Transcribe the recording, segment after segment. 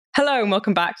Hello and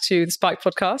welcome back to the Spike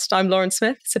podcast. I'm Lauren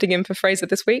Smith, sitting in for Fraser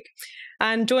this week.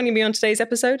 And joining me on today's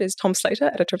episode is Tom Slater,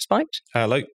 editor of Spike.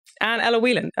 Hello. And Ella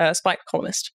Whelan, a Spike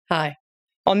columnist. Hi.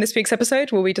 On this week's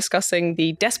episode, we'll be discussing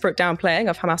the desperate downplaying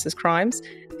of Hamas's crimes,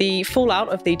 the fallout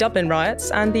of the Dublin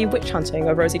riots, and the witch hunting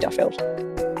of Rosie Duffield.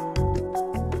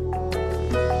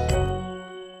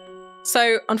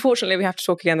 So, unfortunately, we have to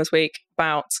talk again this week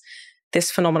about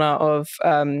this phenomena of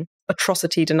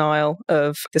atrocity denial,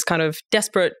 of this kind of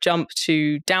desperate jump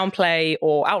to downplay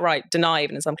or outright deny,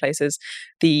 even in some places,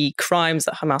 the crimes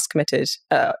that Hamas committed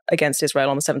against Israel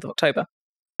on the 7th of October.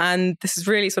 And this is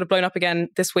really sort of blown up again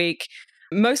this week,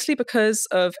 mostly because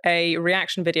of a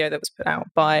reaction video that was put out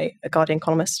by a Guardian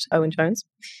columnist, Owen Jones.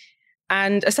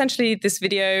 And essentially, this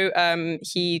video,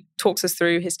 he talks us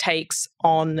through his takes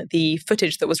on the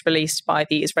footage that was released by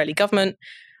the Israeli government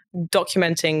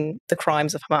documenting the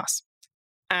crimes of Hamas.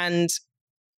 And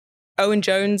Owen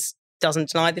Jones doesn't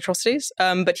deny the atrocities,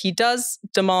 but he does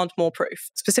demand more proof,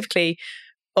 specifically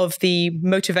of the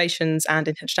motivations and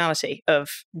intentionality of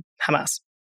Hamas.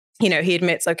 You know, he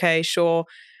admits, okay, sure,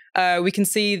 we can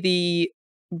see the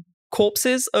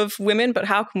corpses of women, but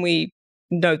how can we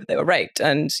know that they were raped?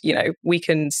 And, you know, we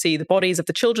can see the bodies of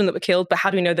the children that were killed, but how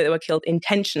do we know that they were killed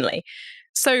intentionally?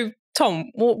 So, Tom,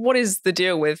 what is the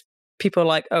deal with people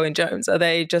like Owen Jones? Are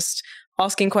they just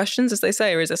asking questions, as they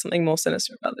say, or is there something more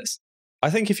sinister about this?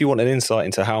 I think if you want an insight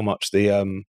into how much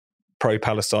the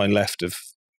pro-Palestine left have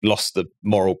lost the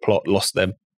moral plot, lost their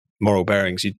moral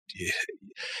bearings, you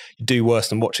do worse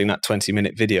than watching that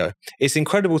 20-minute video. It's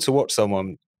incredible to watch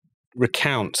someone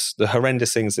recount the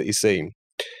horrendous things that he's seen,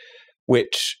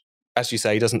 which, as you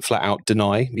say, he doesn't flat out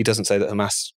deny. He doesn't say that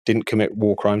Hamas didn't commit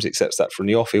war crimes, he accepts that from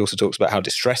the off. He also talks about how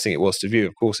distressing it was to view.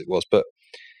 Of course it was. But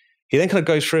he then kind of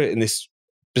goes through it in this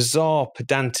bizarre,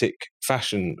 pedantic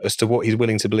fashion as to what he's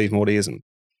willing to believe and what he isn't.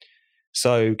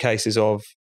 So cases of,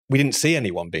 we didn't see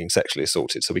anyone being sexually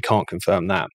assaulted, so we can't confirm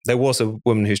that. There was a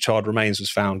woman whose child remains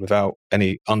was found without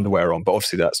any underwear on, but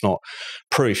obviously that's not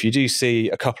proof. You do see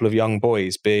a couple of young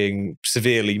boys being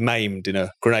severely maimed in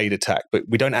a grenade attack, but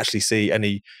we don't actually see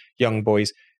any young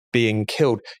boys being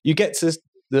killed. You get to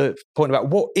the point about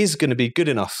what is going to be good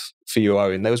enough for you,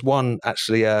 Owen. There was one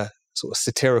actually sort of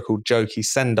satirical, jokey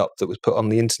send-up that was put on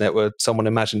the internet where someone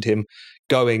imagined him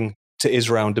going to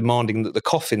Israel and demanding that the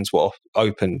coffins were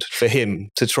opened for him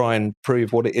to try and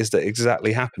prove what it is that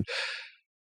exactly happened.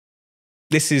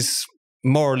 This is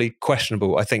morally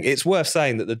questionable, I think. It's worth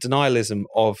saying that the denialism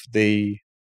of the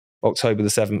October the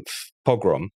 7th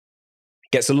pogrom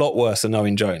gets a lot worse than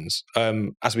Owen Jones.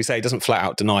 As we say, he doesn't flat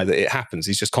out deny that it happens.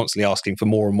 He's just constantly asking for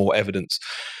more and more evidence,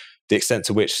 the extent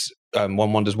to which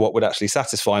one wonders what would actually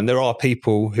satisfy him. There are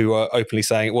people who are openly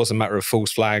saying it was a matter of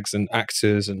false flags and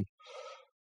actors and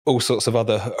all sorts of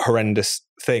other horrendous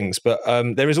things. But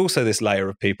there is also this layer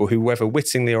of people who, whether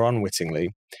wittingly or unwittingly,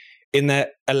 in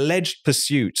their alleged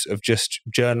pursuit of just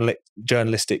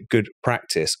journalistic good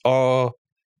practice, are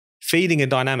feeding a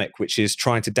dynamic which is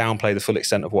trying to downplay the full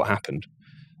extent of what happened.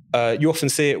 You often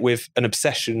see it with an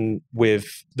obsession with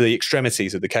the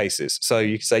extremities of the cases. So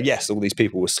you can say, yes, all these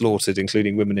people were slaughtered,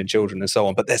 including women and children and so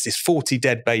on, but there's this 40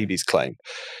 dead babies claim.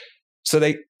 So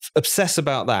they obsess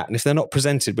about that. And if they're not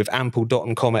presented with ample dot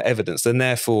and comma evidence, then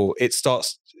therefore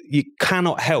you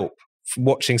cannot help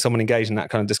watching someone engage in that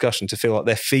kind of discussion to feel like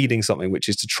they're feeding something, which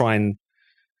is to try and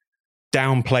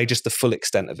downplay just the full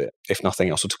extent of it, if nothing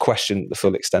else, or to question the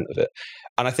full extent of it.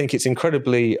 And I think it's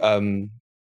incredibly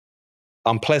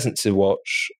unpleasant to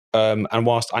watch. And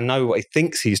whilst I know what he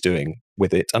thinks he's doing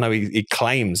with it, I know he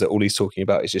claims that all he's talking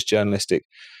about is just journalistic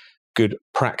good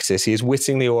practice, he is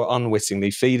wittingly or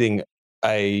unwittingly feeding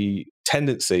a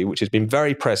tendency which has been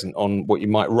very present on what you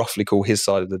might roughly call his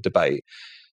side of the debate,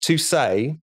 to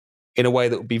say, in a way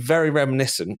that would be very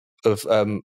reminiscent of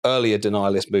earlier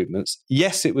denialist movements,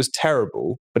 yes, it was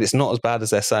terrible, but it's not as bad as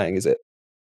they're saying, is it?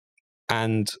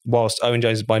 And whilst Owen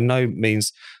Jones is by no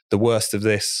means the worst of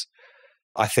this,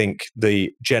 I think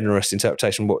the generous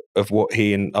interpretation of what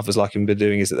he and others like him have been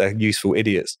doing is that they're useful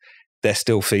idiots. They're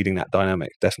still feeding that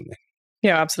dynamic, definitely.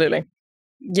 Yeah, absolutely.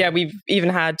 Yeah, we've even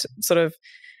had sort of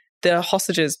the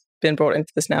hostages been brought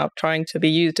into this now, trying to be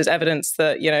used as evidence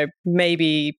that, you know,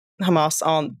 maybe Hamas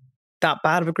aren't that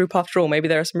bad of a group after all. Maybe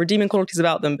there are some redeeming qualities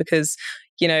about them because,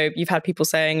 you know, you've had people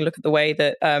saying, look at the way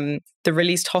that the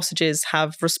released hostages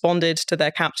have responded to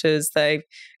their captors. They've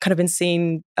kind of been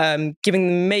seen giving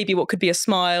them maybe what could be a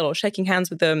smile or shaking hands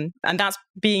with them. And that's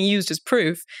being used as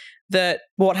proof that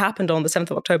what happened on the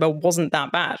 7th of October wasn't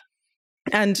that bad.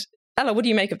 And Ella, what do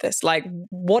you make of this? Like,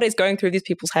 what is going through these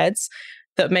people's heads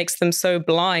that makes them so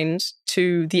blind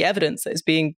to the evidence that is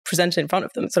being presented in front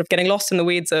of them, sort of getting lost in the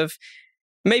weeds of,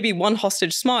 maybe one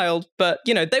hostage smiled, but,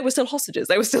 they were still hostages.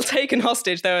 They were still taken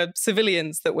hostage. There were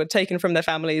civilians that were taken from their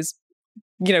families.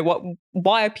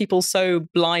 Why are people so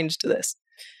blind to this?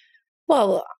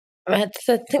 Well, I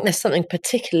think there's something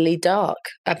particularly dark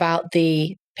about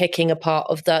the picking apart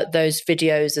of those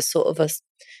videos as sort of a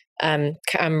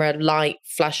camera light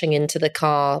flashing into the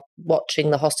car,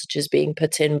 watching the hostages being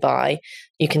put in by,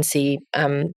 you can see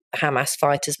Hamas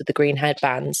fighters with the green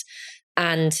headbands.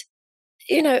 And,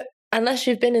 unless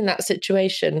you've been in that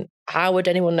situation, how would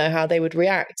anyone know how they would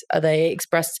react? Are they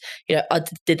expressed,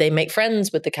 did they make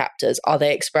friends with the captors? Are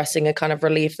they expressing a kind of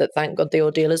relief that thank God the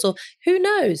ordeal is all? Who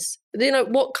knows?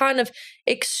 What kind of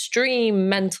extreme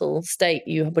mental state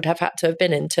you would have had to have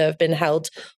been in to have been held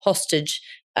hostage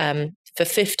for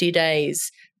 50 days,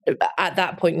 at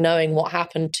that point, knowing what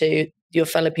happened to your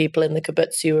fellow people in the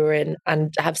kibbutz you were in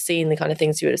and have seen the kind of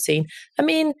things you would have seen. I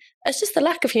mean, it's just the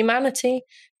lack of humanity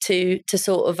to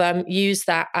sort of use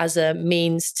that as a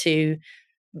means to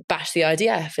bash the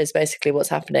IDF is basically what's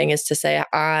happening, is to say,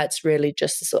 it's really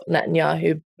just a sort of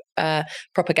Netanyahu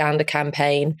propaganda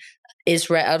campaign.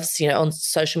 Israel, on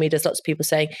social media, there's lots of people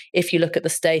saying, if you look at the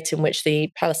state in which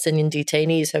the Palestinian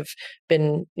detainees have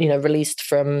been, released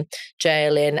from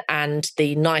jail in, and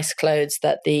the nice clothes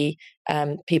that the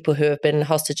people who have been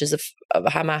hostages of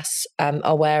Hamas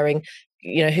are wearing,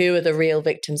 who are the real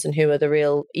victims and who are the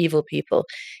real evil people?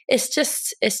 It's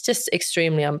just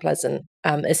extremely unpleasant.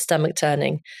 It's stomach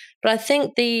turning. But I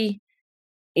think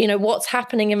what's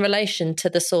happening in relation to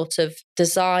the sort of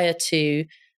desire to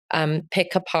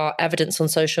pick apart evidence on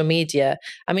social media.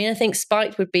 I mean, I think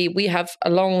spite would be, we have a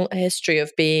long history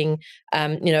of being,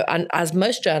 and as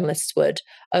most journalists would,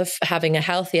 of having a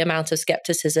healthy amount of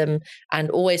skepticism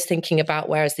and always thinking about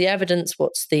where's the evidence,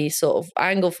 what's the sort of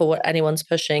angle for what anyone's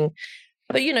pushing.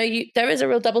 But, there is a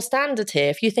real double standard here.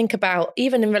 If you think about,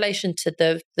 even in relation to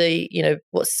the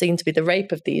what's seen to be the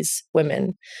rape of these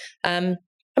women,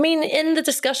 I mean, in the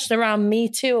discussion around Me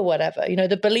Too or whatever,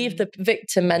 the believe the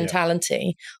victim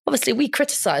mentality, obviously we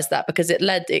criticize that because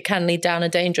it can lead down a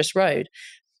dangerous road.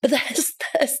 But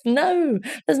there's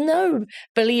no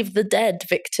believe the dead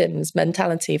victims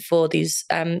mentality for these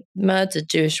murdered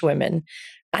Jewish women.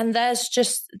 And there's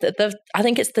just I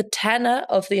think it's the tenor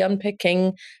of the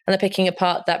unpicking and the picking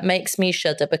apart that makes me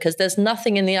shudder, because there's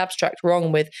nothing in the abstract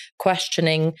wrong with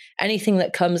questioning anything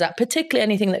that comes out, particularly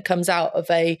anything that comes out of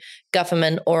a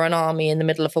government or an army in the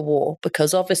middle of a war,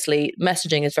 because obviously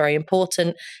messaging is very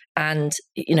important. And,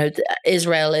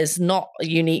 Israel is not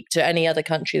unique to any other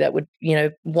country that would,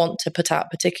 want to put out a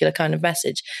particular kind of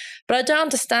message. But I don't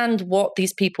understand what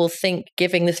these people think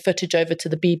giving this footage over to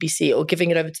the BBC or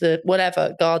giving it over to the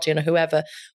whatever, Guardian or whoever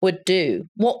would do.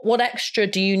 What extra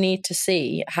do you need to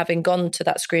see having gone to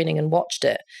that screening and watched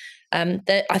it?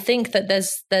 I think that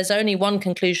there's only one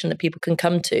conclusion that people can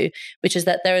come to, which is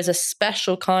that there is a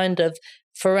special kind of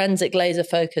forensic laser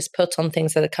focus put on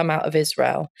things that have come out of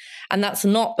Israel. And that's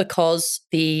not because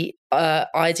the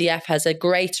IDF has a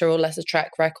greater or lesser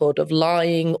track record of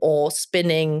lying or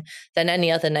spinning than any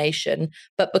other nation,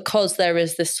 but because there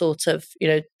is this sort of,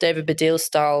 David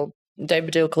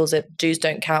Baddiel calls it Jews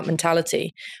don't count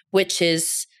mentality, which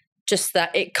is just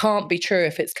that it can't be true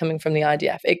if it's coming from the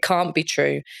IDF. It can't be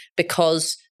true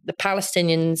because the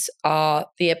Palestinians are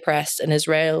the oppressed and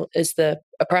Israel is the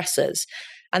oppressors.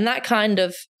 And that kind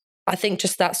of, I think,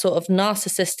 just that sort of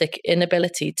narcissistic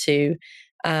inability to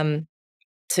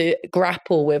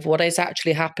grapple with what is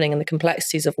actually happening and the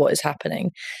complexities of what is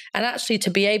happening. And actually to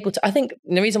be able to, I think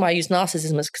the reason why I use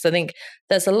narcissism is because I think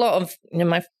there's a lot of,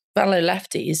 my fellow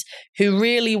lefties who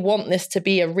really want this to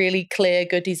be a really clear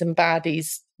goodies and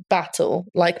baddies battle,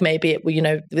 like maybe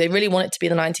they really want it to be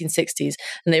the 1960s,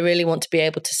 and they really want to be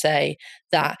able to say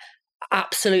that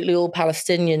absolutely all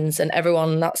Palestinians and everyone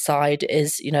on that side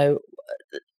is,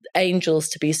 angels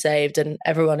to be saved, and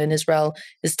everyone in Israel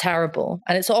is terrible.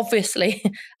 And it's obviously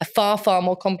a far, far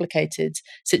more complicated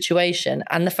situation.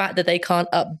 And the fact that they can't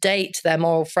update their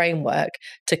moral framework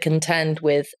to contend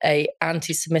with a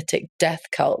anti-Semitic death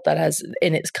cult that has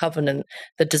in its covenant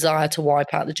the desire to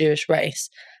wipe out the Jewish race.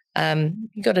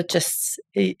 You got to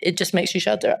it just makes you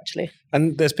shudder, actually.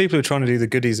 And there's people who are trying to do the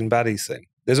goodies and baddies thing.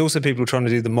 There's also people trying to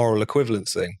do the moral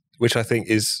equivalence thing, which I think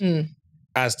is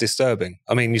as disturbing.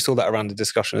 I mean, you saw that around the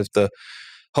discussion of the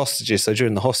hostages. So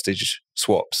during the hostage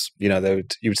swaps, you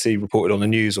would see reported on the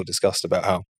news or discussed about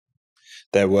how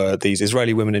there were these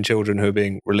Israeli women and children who are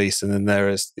being released, and then there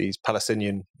is these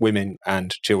Palestinian women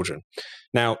and children.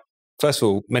 Now, first of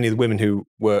all, many of the women who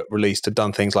were released had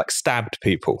done things like stabbed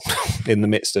people in the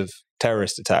midst of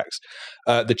terrorist attacks.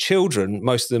 The children,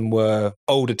 most of them were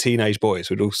older teenage boys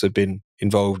who had also been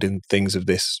involved in things of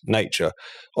this nature.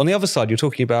 On the other side, you're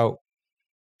talking about,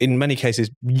 in many cases,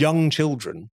 young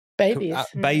children.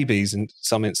 Babies in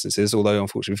some instances, although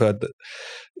unfortunately we've heard that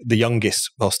the youngest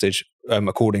hostage,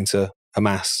 according to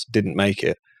Hamas, didn't make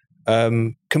it.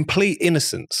 Complete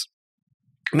innocence.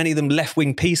 Many of them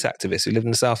left-wing peace activists who live in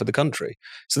the south of the country.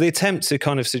 So the attempt to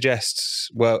kind of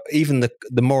suggest, well, even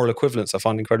the moral equivalence I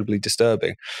find incredibly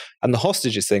disturbing. And the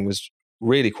hostages thing was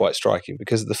really quite striking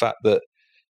because of the fact that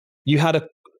you had a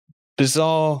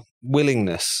bizarre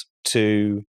willingness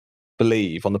to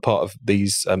believe on the part of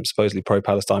these supposedly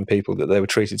pro-Palestine people that they were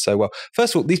treated so well.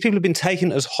 First of all, these people have been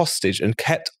taken as hostage and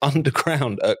kept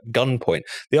underground at gunpoint.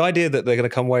 The idea that they're going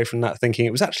to come away from that thinking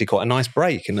it was actually quite a nice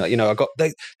break, and they're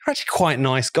actually quite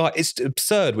nice guys. It's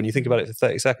absurd when you think about it for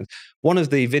 30 seconds. One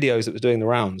of the videos that was doing the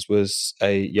rounds was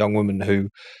a young woman who,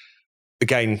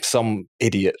 again, some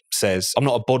idiot says, I'm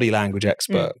not a body language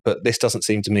expert, but this doesn't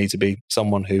seem to me to be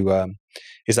someone who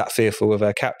is that fearful of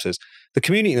her captors. The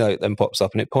community note then pops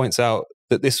up and it points out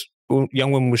that this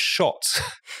young woman was shot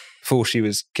before she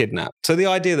was kidnapped. So the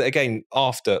idea that, again,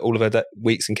 after all of her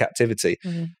weeks in captivity,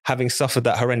 having suffered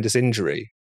that horrendous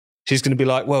injury, she's going to be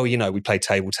like, well, we played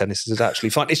table tennis, it's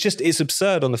actually fine. It's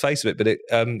absurd on the face of it, but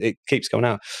it keeps coming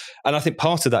out. And I think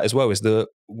part of that as well is the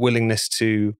willingness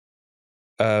to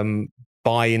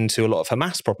buy into a lot of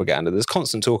Hamas propaganda. There's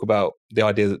constant talk about the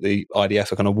idea that the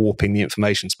IDF are kind of warping the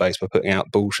information space by putting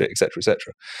out bullshit, et cetera, et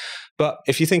cetera. But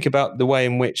if you think about the way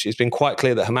in which it's been quite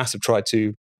clear that Hamas have tried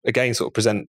to, again, sort of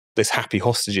present this happy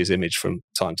hostages image from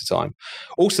time to time.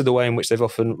 Also the way in which they've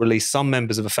often released some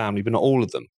members of a family, but not all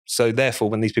of them. So therefore,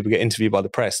 when these people get interviewed by the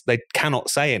press, they cannot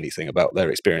say anything about their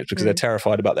experience because they're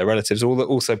terrified about their relatives, or they're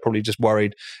also probably just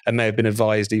worried and may have been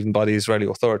advised even by the Israeli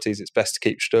authorities it's best to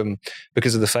keep stum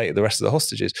because of the fate of the rest of the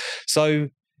hostages. So,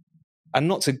 and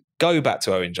not to go back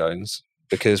to Owen Jones,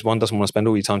 because one doesn't want to spend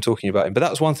all your time talking about him, but that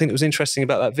was one thing that was interesting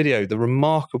about that video, the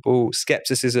remarkable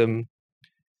skepticism.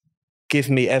 Give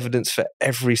me evidence for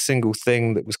every single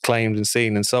thing that was claimed and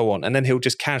seen and so on. And then he'll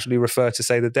just casually refer to,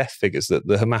 say, the death figures that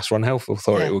the Hamas-run health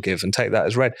authority will give and take that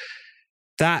as read.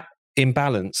 That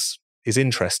imbalance is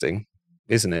interesting,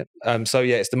 isn't it? So,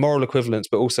 yeah, it's the moral equivalence,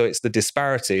 but also it's the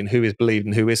disparity in who is believed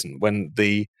and who isn't, when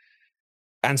the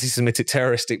anti-Semitic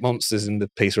terroristic monsters in the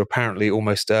piece are apparently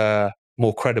almost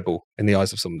more credible in the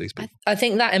eyes of some of these people. I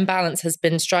think that imbalance has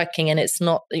been striking, and it's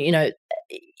not,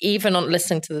 even on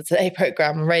listening to the Today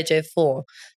programme on Radio 4,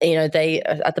 they,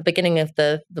 at the beginning of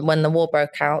when the war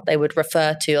broke out, they would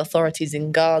refer to authorities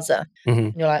in Gaza.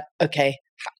 And you're like, okay,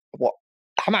 what?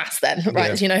 Hamas then,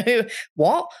 right? Yeah.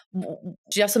 What? Do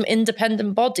you have some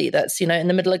independent body that's, in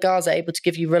the middle of Gaza able to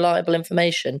give you reliable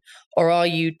information? Or are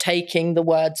you taking the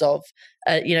words of,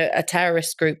 a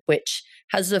terrorist group which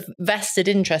has a vested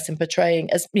interest in portraying,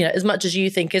 as much as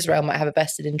you think Israel might have a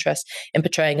vested interest in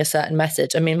portraying a certain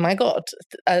message? I mean, my God,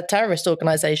 a terrorist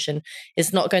organization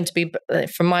is not going to be,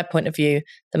 from my point of view,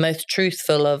 the most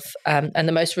truthful of and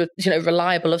the most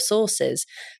reliable of sources.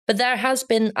 But there has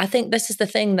been, I think this is the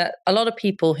thing that a lot of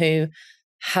people who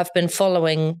have been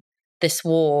following this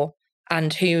war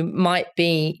and who might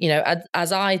be,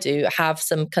 as I do, have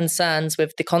some concerns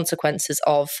with the consequences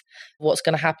of what's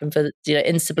going to happen for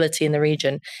instability in the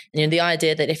region. The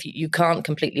idea that if you can't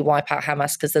completely wipe out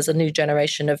Hamas because there's a new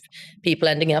generation of people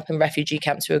ending up in refugee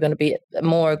camps who are going to be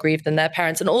more aggrieved than their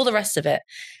parents and all the rest of it.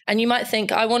 And you might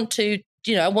think, I want to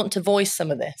voice some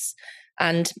of this.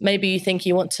 And maybe you think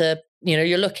you want to,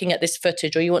 you're looking at this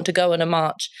footage or you want to go on a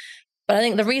march. But I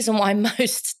think the reason why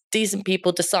most decent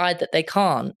people decide that they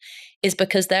can't is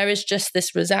because there is just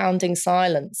this resounding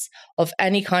silence of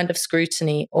any kind of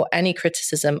scrutiny or any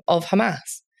criticism of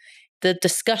Hamas. The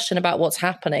discussion about what's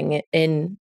happening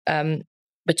in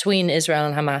between Israel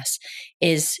and Hamas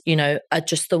is,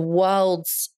 just the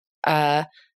world's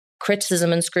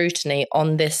criticism and scrutiny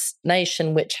on this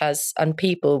nation and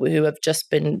people who have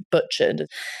just been butchered.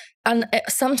 And it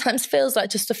sometimes feels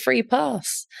like just a free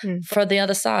pass for the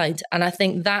other side. And I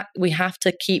think that we have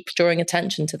to keep drawing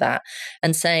attention to that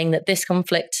and saying that this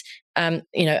conflict,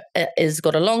 has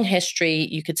got a long history.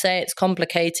 You could say it's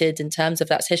complicated in terms of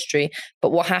that's history,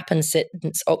 but what happened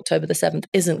since October the 7th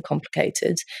isn't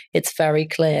complicated. It's very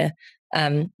clear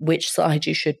which side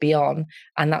you should be on.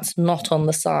 And that's not on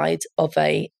the side of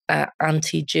a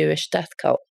anti-Jewish death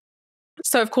cult.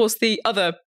 So, of course, the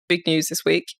other big news this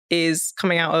week is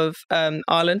coming out of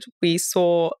Ireland. We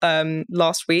saw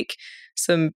last week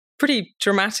some pretty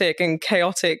dramatic and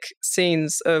chaotic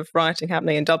scenes of rioting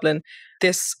happening in Dublin.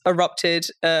 This erupted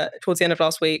towards the end of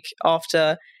last week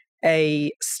after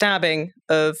a stabbing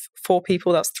of 4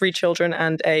 people, that's 3 children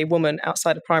and a woman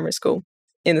outside a primary school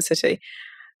in the city.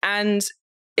 And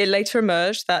it later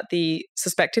emerged that the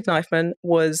suspected knifeman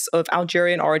was of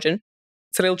Algerian origin.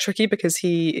 It's a little tricky because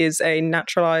he is a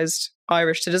naturalized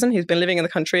Irish citizen who's been living in the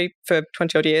country for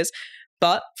 20 odd years.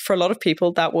 But for a lot of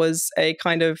people, that was a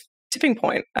kind of tipping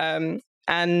point.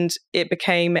 And it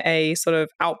became a sort of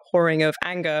outpouring of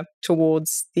anger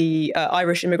towards the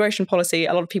Irish immigration policy.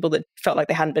 A lot of people that felt like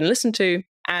they hadn't been listened to.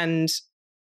 And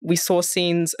we saw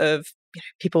scenes of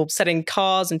people setting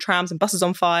cars and trams and buses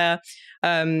on fire.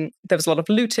 There was a lot of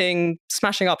looting,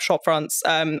 smashing up shop fronts,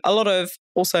 a lot of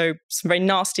also some very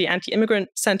nasty anti-immigrant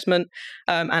sentiment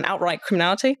and outright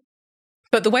criminality.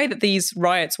 But the way that these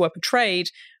riots were portrayed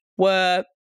were,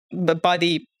 by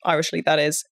the Irish elite that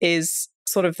is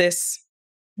sort of this,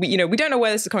 we don't know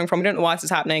where this is coming from. We don't know why this is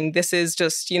happening. This is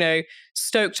just,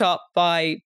 stoked up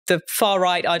by the far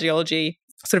right ideology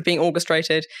sort of being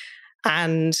orchestrated.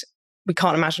 And we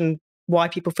can't imagine why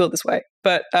people feel this way.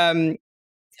 But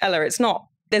Ella,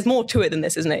 there's more to it than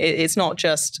this, isn't it? It's not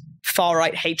just far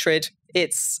right hatred.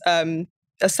 It's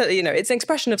it's an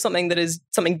expression of something that is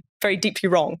something very deeply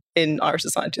wrong in Irish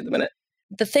society at the minute.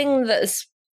 The thing that's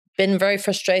been very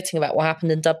frustrating about what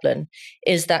happened in Dublin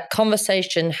is that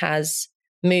conversation has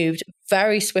moved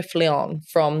very swiftly on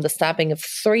from the stabbing of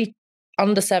 3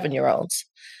 under 7-year-olds.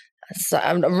 It's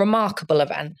a remarkable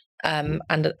event. And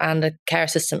a care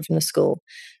assistant from the school.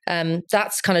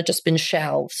 That's kind of just been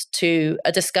shelved to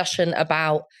a discussion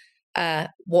about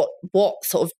what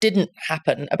sort of didn't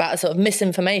happen, about a sort of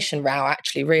misinformation row,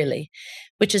 actually, really,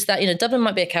 which is that Dublin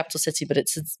might be a capital city, but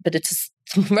it's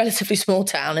a relatively small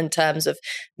town in terms of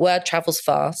word travels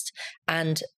fast,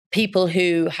 and people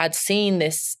who had seen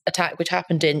this attack, which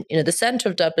happened in the centre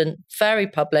of Dublin, very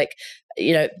public,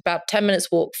 about 10 minutes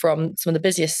walk from some of the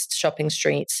busiest shopping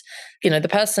streets.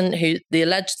 The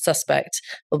alleged suspect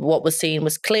of what was seen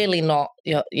was clearly not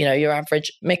your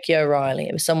average Mickey O'Reilly.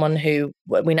 It was someone who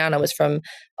we now know was from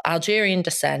Algerian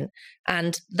descent,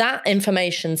 and that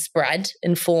information spread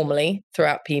informally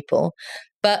throughout people.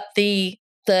 But the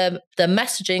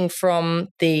messaging from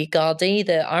the Gardaí,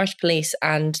 the Irish police,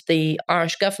 and the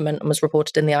Irish government, and was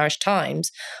reported in the Irish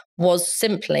Times, was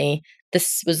simply,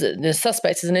 the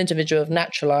suspect is an individual of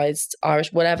naturalized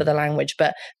Irish, whatever the language,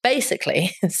 but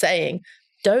basically saying,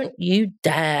 don't you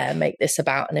dare make this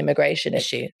about an immigration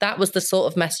issue. That was the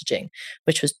sort of messaging,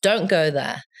 which was, don't go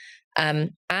there.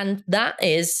 And that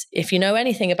is, if you know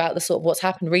anything about the sort of what's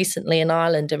happened recently in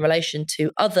Ireland in relation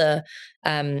to other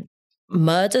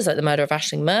murders, like the murder of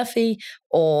Aisling Murphy,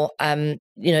 or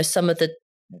some of the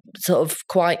sort of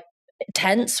quite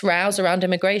tense rows around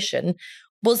immigration,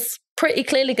 was pretty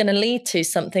clearly going to lead to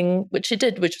something which it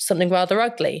did, which was something rather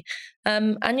ugly.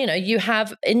 You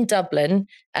have in Dublin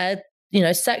a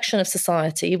section of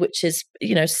society which is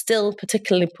still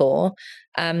particularly poor,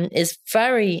 is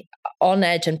very on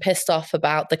edge and pissed off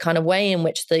about the kind of way in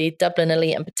which the Dublin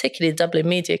elite, and particularly the Dublin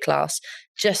media class,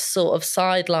 just sort of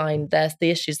sideline the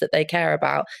issues that they care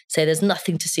about, say there's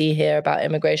nothing to see here about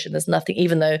immigration, there's nothing,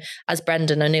 even though, as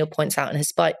Brendan O'Neill points out in his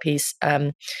Spike piece,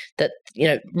 that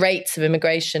rates of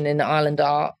immigration in Ireland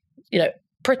are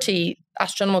pretty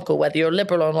astronomical, whether you're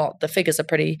liberal or not. The figures are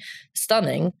pretty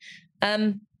stunning.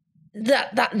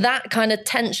 That kind of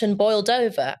tension boiled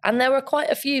over, and there are quite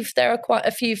a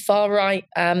few far right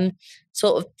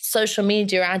sort of social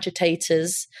media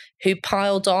agitators who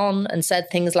piled on and said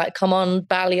things like, come on,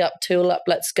 bally up, tool up,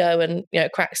 let's go and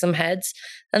crack some heads.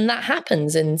 And that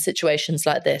happens in situations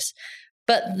like this.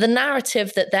 But the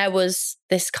narrative that there was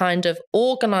this kind of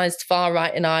organised far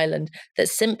right in Ireland that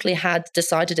simply had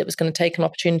decided it was going to take an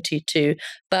opportunity to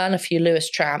burn a few Lewis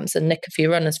trams and nick a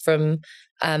few runners from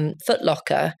Foot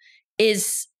Locker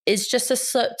is just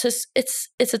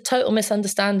it's a total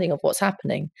misunderstanding of what's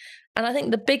happening. And I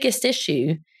think the biggest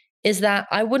issue is that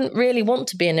I wouldn't really want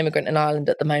to be an immigrant in Ireland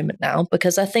at the moment now,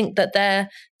 because I think that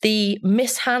the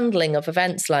mishandling of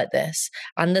events like this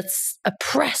and the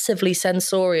oppressively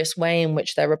censorious way in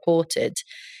which they're reported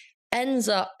ends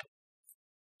up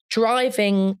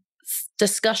driving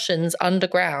discussions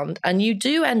underground, and you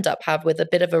do end up with a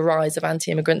bit of a rise of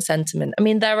anti-immigrant sentiment. I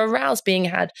mean, there are rows being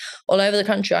had all over the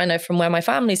country. I know from where my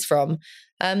family's from,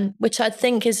 which I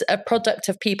think is a product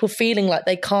of people feeling like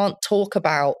they can't talk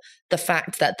about the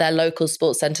fact that their local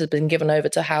sports centre has been given over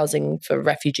to housing for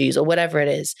refugees or whatever it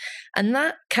is. And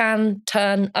that can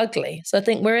turn ugly. So I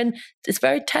think it's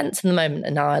very tense in the moment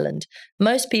in Ireland.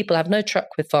 Most people have no truck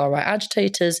with far-right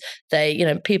agitators.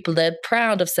 They're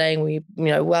proud of saying we,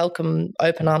 welcome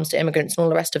open arms to immigrants and all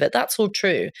the rest of it. That's all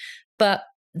true. But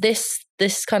this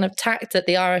kind of tact that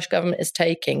the Irish government is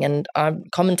taking, and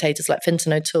commentators like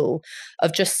Fintan O'Toole,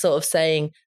 of just sort of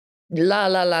saying, la,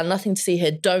 la, la, nothing to see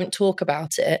here, don't talk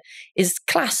about it, is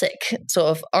classic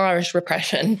sort of Irish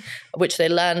repression, which they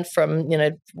learned from,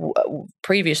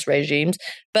 previous regimes.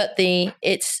 But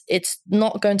it's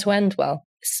not going to end well.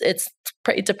 It's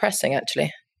pretty depressing,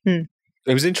 actually. It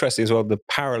was interesting as well, the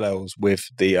parallels with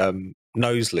the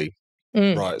Knowsley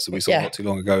riots that we saw not too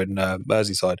long ago in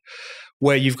Merseyside,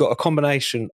 where you've got a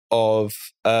combination of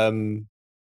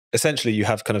essentially you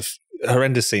have kind of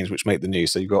horrendous scenes which make the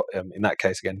news. So you've got, in that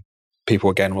case, again,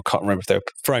 people, again, I can't remember if they were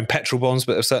throwing petrol bombs,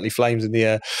 but there were certainly flames in the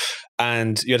air.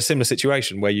 And you had a similar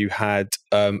situation where you had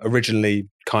originally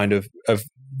kind of a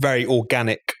very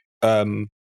organic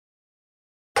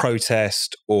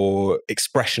protest or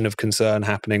expression of concern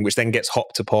happening, which then gets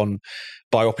hopped upon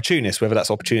by opportunists, whether that's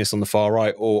opportunists on the far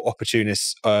right or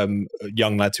opportunists,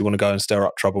 young lads who want to go and stir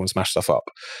up trouble and smash stuff up.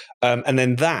 And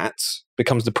then that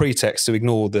becomes the pretext to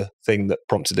ignore the thing that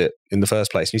prompted it in the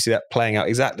first place. And you see that playing out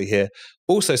exactly here.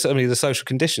 Also, certainly the social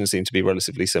conditions seem to be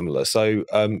relatively similar. So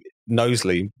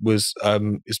Knowsley was,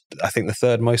 is, I think, the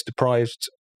third most deprived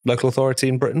local authority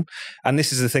in Britain. And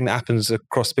this is the thing that happens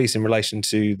across the piece in relation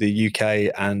to the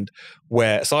UK, and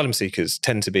where asylum seekers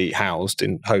tend to be housed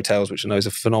in hotels, which I know is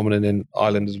a phenomenon in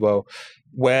Ireland as well,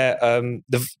 where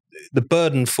the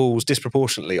burden falls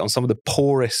disproportionately on some of the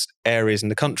poorest areas in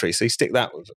the country. So you stick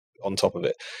that on top of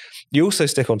it. You also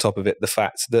stick on top of it the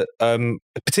fact that,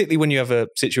 particularly when you have a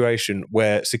situation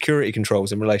where security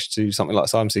controls in relation to something like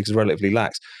asylum seekers are relatively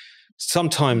lax,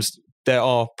 sometimes there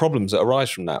are problems that arise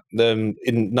from that. In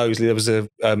Knowsley, there was a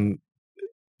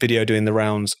video doing the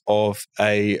rounds of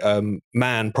a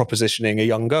man propositioning a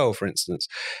young girl, for instance.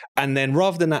 And then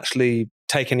rather than actually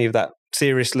take any of that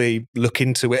seriously, look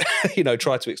into it,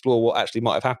 try to explore what actually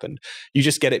might have happened, you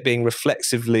just get it being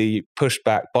reflexively pushed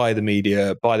back by the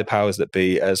media, by the powers that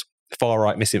be, as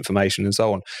far-right misinformation and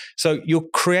so on. So you're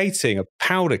creating a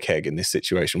powder keg in this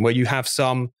situation where you have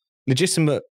some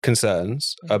legitimate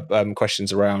concerns,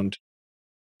 questions around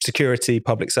security,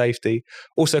 public safety,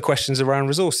 also questions around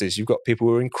resources. You've got people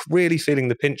who are really feeling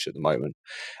the pinch at the moment,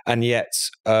 and yet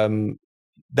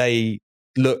they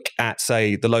look at,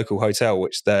 say, the local hotel,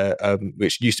 which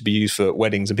used to be used for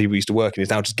weddings and people used to work in, is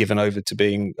now just given over to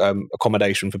being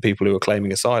accommodation for people who are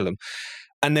claiming asylum.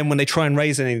 And then when they try and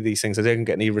raise any of these things, they don't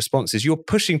get any responses. You're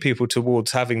pushing people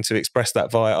towards having to express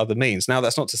that via other means. Now,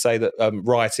 that's not to say that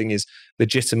rioting is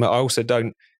legitimate. I also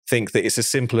don't think that it's as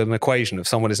simple an equation of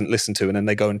someone isn't listened to and then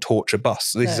they go and torch a bus.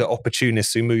 So these are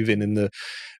opportunists who move in the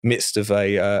midst of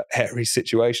a hairy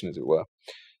situation, as it were.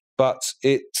 But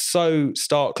it's so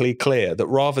starkly clear that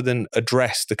rather than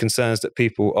address the concerns that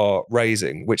people are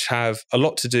raising, which have a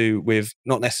lot to do with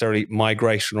not necessarily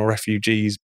migration or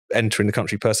refugees entering the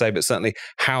country per se, but certainly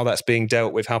how that's being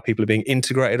dealt with, how people are being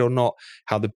integrated or not,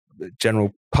 how the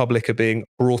general public are being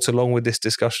brought along with this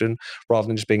discussion rather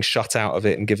than just being shut out of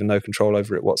it and given no control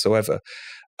over it whatsoever.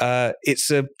 It's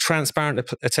a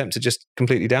transparent attempt to just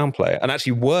completely downplay it. And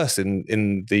actually worse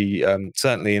in the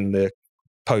certainly in the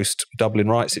post-Dublin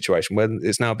riot situation, where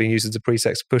it's now being used as a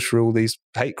pretext to push through all these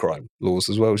hate crime laws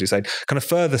as well, as you say, kind of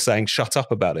further saying, shut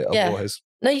up about it, otherwise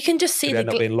no, you can just see end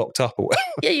up being locked up or whatever.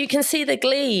 Yeah, you can see the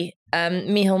glee.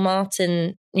 Micheál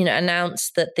Martin,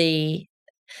 announced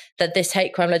that this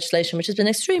hate crime legislation, which has been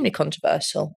extremely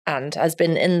controversial and has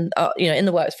been in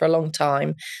the works for a long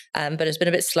time, but has been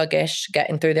a bit sluggish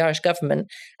getting through the Irish government.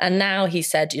 And now he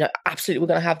said, absolutely,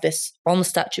 we're going to have this on the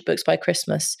statute books by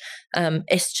Christmas.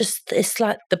 It's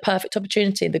like the perfect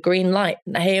opportunity, the green light.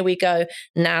 Here we go.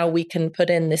 Now we can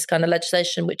put in this kind of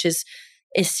legislation, which is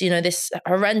this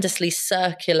horrendously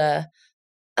circular,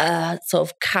 sort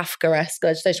of Kafkaesque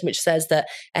legislation, which says that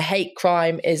a hate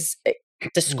crime is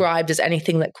described as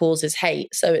anything that causes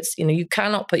hate. So it's, you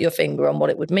cannot put your finger on what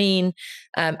it would mean.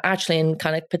 Actually, in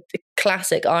kind of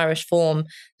classic Irish form,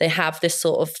 they have this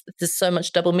there's so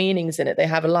much double meanings in it. They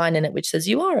have a line in it which says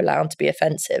you are allowed to be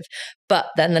offensive, but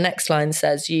then the next line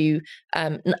says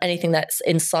anything that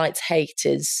incites hate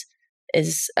is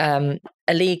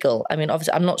illegal. I mean,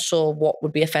 obviously, I'm not sure what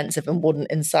would be offensive and wouldn't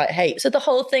incite hate. So the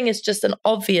whole thing is just an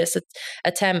obvious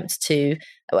attempt to,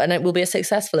 and it will be a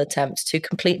successful attempt to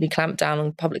completely clamp down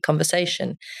on public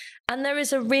conversation. And there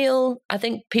is a real, I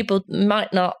think people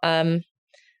might not,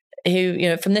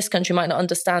 who, from this country might not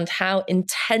understand how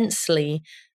intensely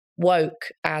woke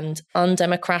and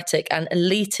undemocratic and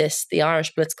elitist the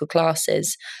Irish political class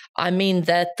is. I mean,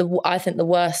 they're I think the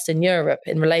worst in Europe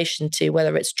in relation to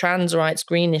whether it's trans rights,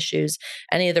 green issues,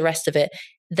 any of the rest of it.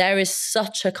 There is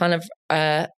such a kind of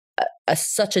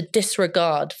such a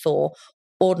disregard for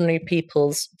ordinary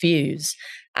people's views.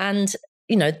 And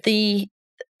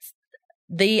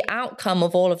the outcome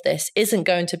of all of this isn't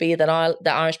going to be that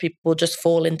the Irish people will just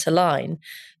fall into line,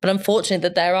 but unfortunately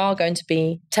that there are going to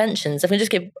be tensions. If we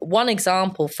just give one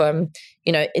example from,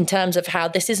 in terms of how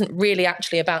this isn't really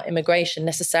actually about immigration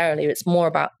necessarily, it's more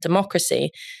about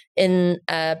democracy. In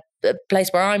the place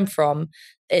where I'm from,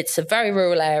 it's a very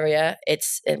rural area.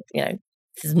 It's,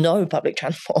 there's no public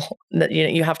transport.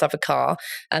 You have to have a car,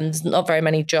 and there's not very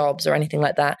many jobs or anything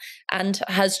like that. And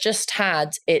has just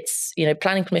had its,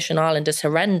 planning permission Ireland is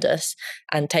horrendous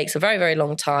and takes a very, very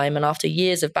long time. And after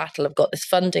years of battle, have got this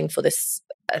funding for this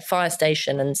fire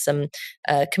station and some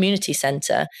community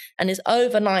centre, and is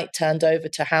overnight turned over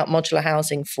to modular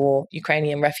housing for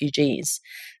Ukrainian refugees.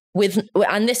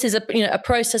 And this is a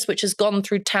process which has gone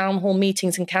through town hall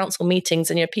meetings and council meetings,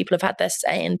 and people have had their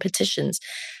say in petitions.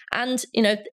 And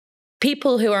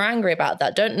people who are angry about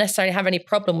that don't necessarily have any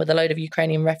problem with a load of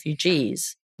Ukrainian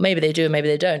refugees. Maybe they do, maybe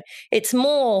they don't. It's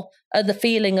more the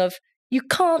feeling of, you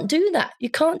can't do that. You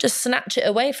can't just snatch it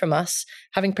away from us,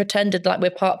 having pretended like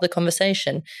we're part of the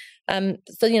conversation. I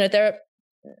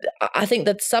think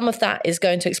that some of that is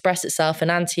going to express itself in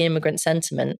anti-immigrant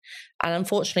sentiment. And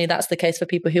unfortunately, that's the case for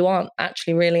people who aren't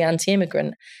actually really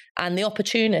anti-immigrant. And the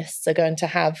opportunists are going to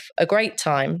have a great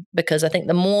time, because I think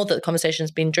the more that the conversation has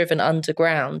been driven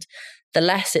underground, the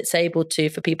less it's able to,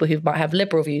 for people who might have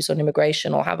liberal views on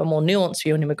immigration or have a more nuanced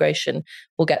view on immigration,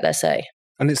 will get their say.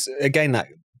 And it's, again, that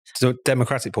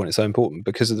democratic point is so important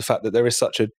because of the fact that there is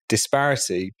such a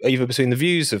disparity, either between the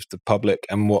views of the public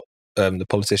and what the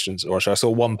politicians, or I saw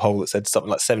one poll that said something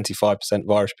like 75% of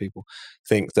Irish people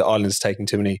think that Ireland is taking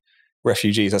too many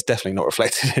refugees. That's definitely not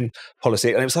reflected in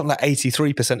policy, and it was something like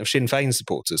 83% of Sinn Féin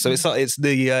supporters. So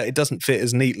it doesn't fit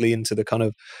as neatly into the kind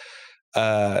of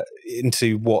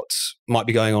into what might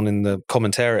be going on in the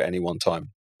commentary at any one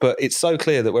time. But it's so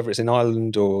clear that whether it's in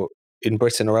Ireland or in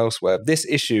Britain or elsewhere, this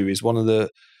issue is one of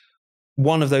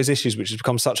those issues which has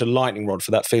become such a lightning rod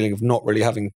for that feeling of not really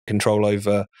having control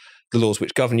over the laws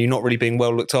which govern you, not really being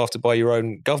well looked after by your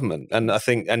own government. And I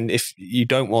think, and if you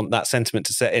don't want that sentiment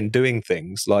to set in, doing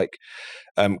things like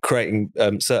creating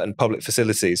certain public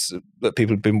facilities that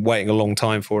people have been waiting a long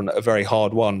time for, and a very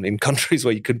hard one in countries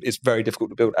where it's very difficult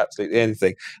to build absolutely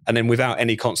anything, and then without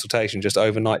any consultation, just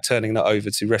overnight turning that over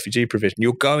to refugee provision,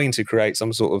 you're going to create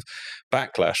some sort of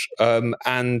backlash.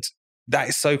 And that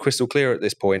is so crystal clear at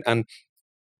this point. And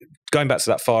going back to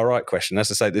that far right question, as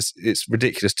I say, it's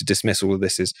ridiculous to dismiss all of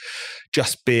this as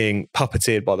just being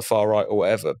puppeteered by the far right or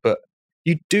whatever. But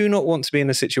you do not want to be in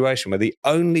a situation where the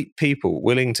only people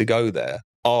willing to go there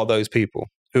are those people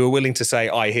who are willing to say,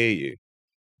 I hear you.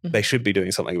 Mm-hmm. They should be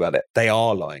doing something about it. They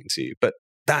are lying to you. But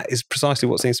that is precisely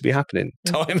what seems to be happening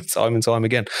time and time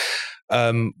again.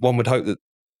 One would hope that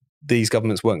these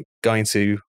governments weren't going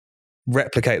to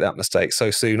replicate that mistake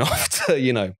so soon after,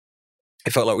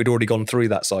 it felt like we'd already gone through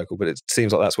that cycle, but it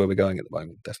seems like that's where we're going at the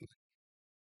moment, definitely.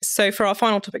 So for our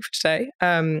final topic for today,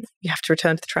 you have to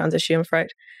return to the trans issue, I'm afraid,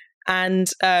 and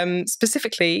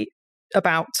specifically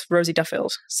about Rosie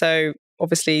Duffield. So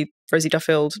obviously, Rosie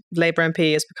Duffield, Labour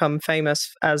MP, has become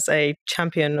famous as a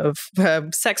champion of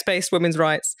sex-based women's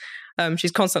rights.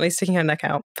 She's constantly sticking her neck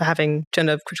out for having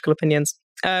gender-critical opinions.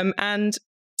 And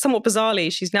somewhat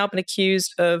bizarrely, she's now been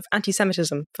accused of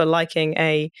anti-Semitism for liking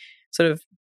a sort of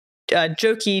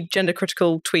jokey,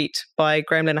 gender-critical tweet by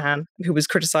Graham Linehan, who was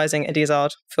criticising Eddie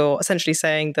Izzard for essentially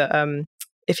saying that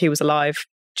if he was alive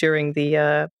during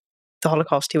the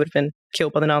Holocaust, he would have been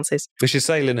killed by the Nazis. We should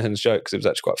say Linehan's joke, because it was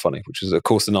actually quite funny, which is, of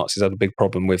course, the Nazis had a big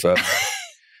problem with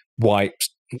white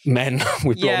men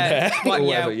with blonde hair.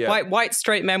 White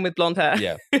straight men with blonde hair.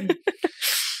 Yeah.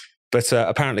 But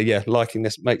apparently, liking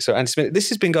this makes her anti-Semitic. This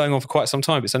has been going on for quite some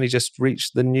time. It's only just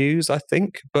reached the news, I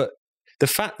think. But the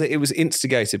fact that it was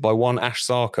instigated by one Ash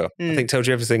Sarkar, I think tells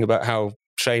you everything about how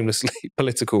shamelessly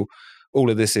political all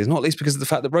of this is, not least because of the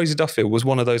fact that Rosie Duffield was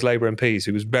one of those Labour MPs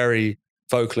who was very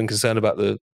vocal and concerned about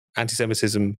the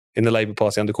anti-Semitism in the Labour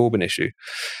Party under Corbyn issue.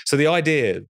 So the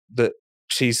idea that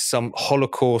she's some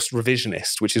Holocaust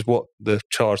revisionist, which is what the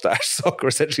charge that Ash Sarkar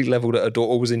essentially levelled at her door,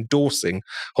 or was endorsing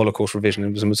Holocaust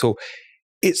revisionism at all,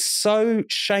 it's so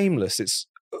shameless, it's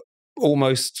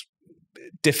almost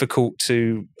difficult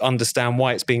to understand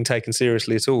why it's being taken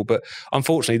seriously at all. But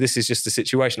unfortunately, this is just the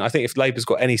situation. I think if Labour's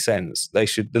got any sense, they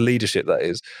should, the leadership that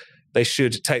is, they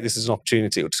should take this as an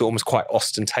opportunity to almost quite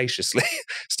ostentatiously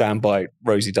stand by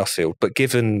Rosie Duffield. But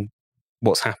given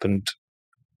what's happened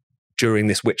during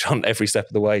this witch hunt every step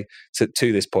of the way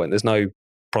to this point, there's no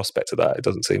prospect of that. It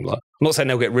doesn't seem like. I'm not saying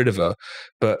they'll get rid of her,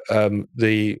 but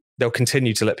they'll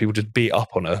continue to let people just beat up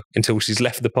on her until she's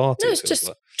left the party. No, it's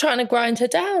just trying to grind her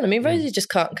down. I mean, Rosie just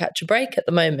can't catch a break at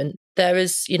the moment. There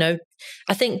is,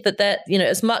 I think that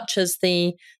as much as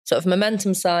the sort of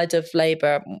momentum side of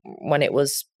Labour, when it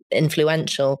was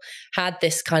influential, had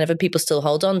this kind of, and people still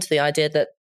hold on to the idea that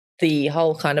the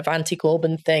whole kind of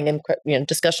anti-Corbyn thing and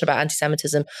discussion about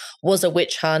anti-Semitism was a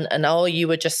witch hunt, and you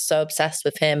were just so obsessed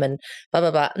with him and blah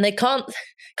blah blah, and they can't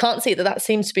see that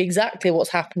seems to be exactly what's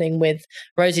happening with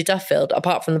Rosie Duffield,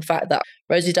 apart from the fact that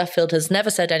Rosie Duffield has never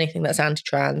said anything that's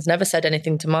anti-trans, never said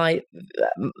anything to my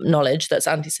knowledge that's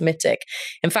anti-Semitic,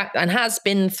 in fact, and has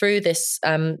been through this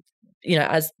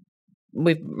as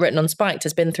we've written on Spiked,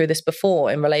 has been through this before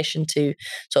in relation to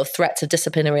sort of threats of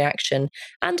disciplinary action,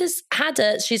 and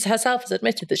she's herself has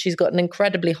admitted that she's got an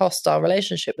incredibly hostile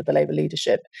relationship with the Labour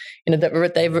leadership.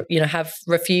 That they have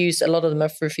refused, a lot of them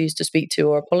have refused to speak to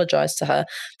or apologise to her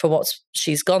for what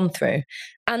she's gone through,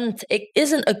 and it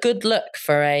isn't a good look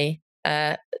for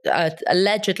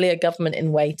allegedly a government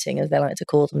in waiting, as they like to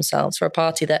call themselves, for a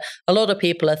party that a lot of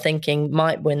people are thinking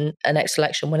might win a next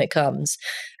election when it comes,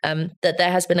 that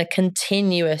there has been a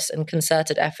continuous and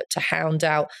concerted effort to hound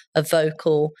out a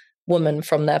vocal woman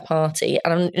from their party.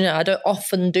 And I don't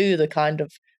often do the kind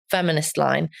of feminist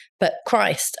line, but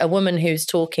Christ, a woman who's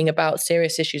talking about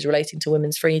serious issues relating to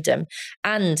women's freedom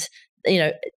and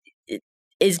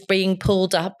is being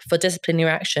pulled up for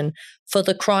disciplinary action for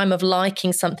the crime of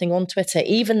liking something on Twitter.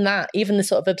 Even the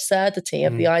sort of absurdity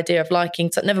of the idea of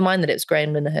liking, never mind that it was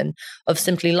Graham Linehan, of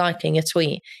simply liking a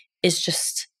tweet is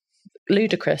just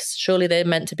ludicrous. Surely they're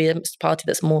meant to be a party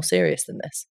that's more serious than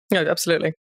this. No,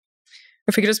 absolutely.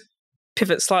 If we could just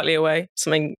pivot slightly away,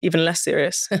 something even less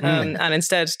serious, and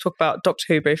instead talk about Doctor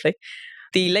Who briefly.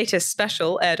 The latest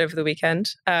special aired over the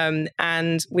weekend,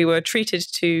 and we were treated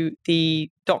to the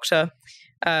Doctor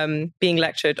being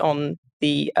lectured on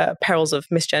the perils of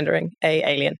misgendering a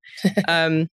alien.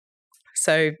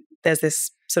 So there's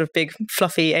this sort of big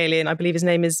fluffy alien. I believe his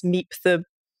name is Meep the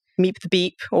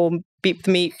Beep or Beep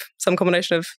the Meep, some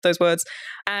combination of those words.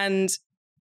 And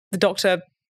the Doctor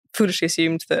foolishly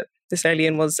assumed that this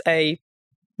alien was a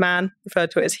man,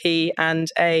 referred to it as he, and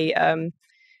a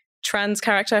trans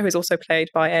character who's also played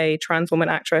by a trans woman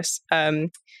actress,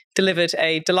 delivered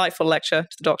a delightful lecture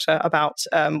to the Doctor about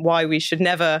why we should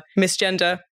never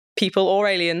misgender people or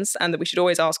aliens, and that we should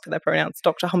always ask for their pronouns. The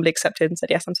Doctor humbly accepted and said,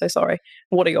 "Yes, I'm so sorry.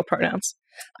 What are your pronouns?"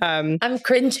 I'm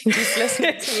cringing just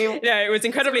listening to you. Yeah, it was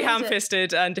incredibly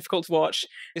ham-fisted and difficult to watch.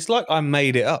 It's like I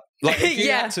made it up. Like if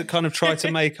you had to kind of try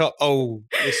to make up,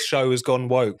 this show has gone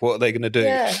woke, what are they going to do?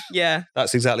 Yeah.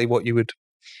 That's exactly what you would.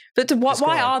 But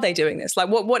why are they doing this? Like,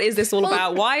 what is this all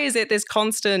about? Why is it this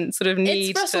constant sort of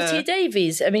need? It's Russell T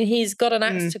Davies. I mean, he's got an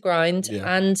axe to grind,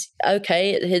 and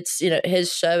it's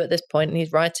his show at this point, and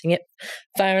he's writing it.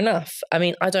 Fair enough. I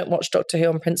mean, I don't watch Doctor Who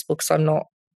on principle because I'm not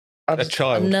a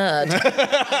child, a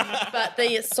nerd. But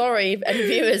any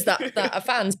viewers that are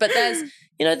fans. But there's,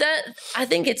 I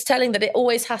think it's telling that it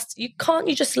always has to. Can't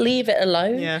you just leave it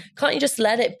alone? Yeah. Can't you just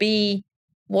let it be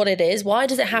what it is? Why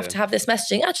does it have to have this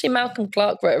messaging? Actually, Malcolm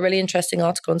Clark wrote a really interesting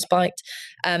article on Spiked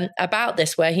about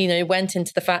this, where he went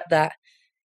into the fact that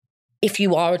if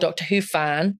you are a Doctor Who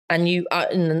fan and you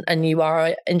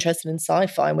are interested in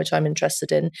sci-fi, which I'm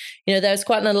interested in, there's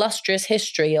quite an illustrious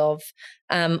history of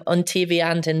on TV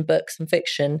and in books and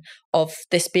fiction of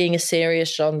this being a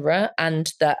serious genre, and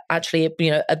that actually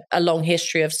a long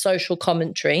history of social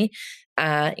commentary.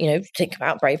 Think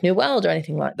about Brave New World or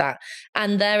anything like that.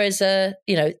 And there is the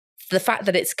fact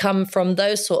that it's come from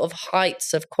those sort of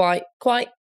heights of quite,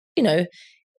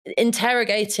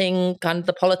 interrogating kind of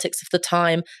the politics of the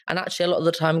time, and actually a lot of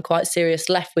the time quite serious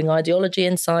left-wing ideology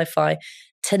in sci-fi,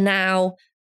 to now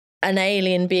an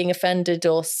alien being offended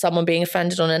or someone being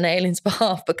offended on an alien's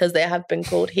behalf because they have been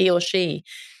called he or she. You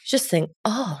just think,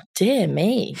 oh dear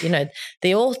me,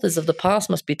 the authors of the past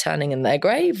must be turning in their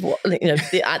grave.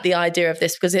 The idea of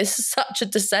this, because it's such a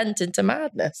descent into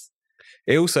madness.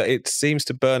 It seems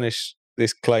to burnish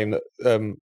this claim that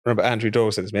remember Andrew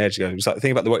Doyle said this many years ago. It was like the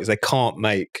thing about the work is they can't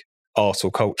make art or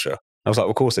culture. I was like,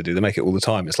 well, of course they do. They make it all the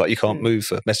time. It's like you can't move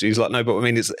for messages. He's like, no, but I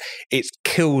mean, it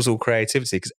kills all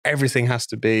creativity because everything has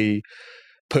to be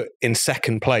put in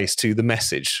second place to the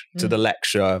message, to the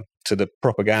lecture, to the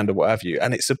propaganda, what have you.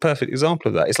 And it's a perfect example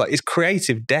of that. It's like it's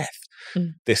creative death,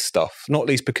 this stuff. Not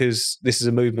least because this is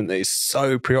a movement that is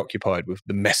so preoccupied with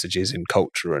the messages in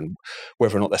culture and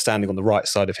whether or not they're standing on the right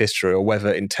side of history, or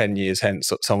whether in 10 years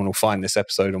hence someone will find this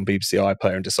episode on BBC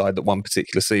iPlayer and decide that one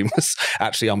particular scene was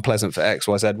actually unpleasant for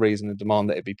XYZ reason and demand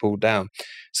that it be pulled down.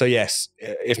 So yes,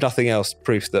 if nothing else,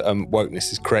 proof that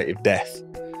wokeness is creative death.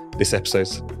 this episode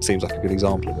seems like a good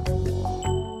example of it.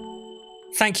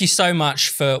 Thank you so much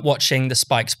for watching the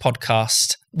Spiked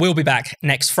podcast. We'll be back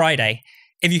next Friday.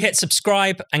 If you hit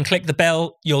subscribe and click the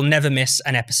bell, you'll never miss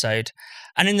an episode.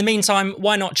 And in the meantime,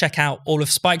 why not check out all of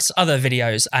Spiked's other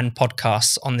videos and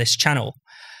podcasts on this channel?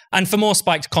 And for more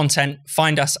Spiked content,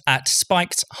 find us at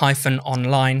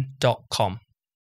spiked-online.com.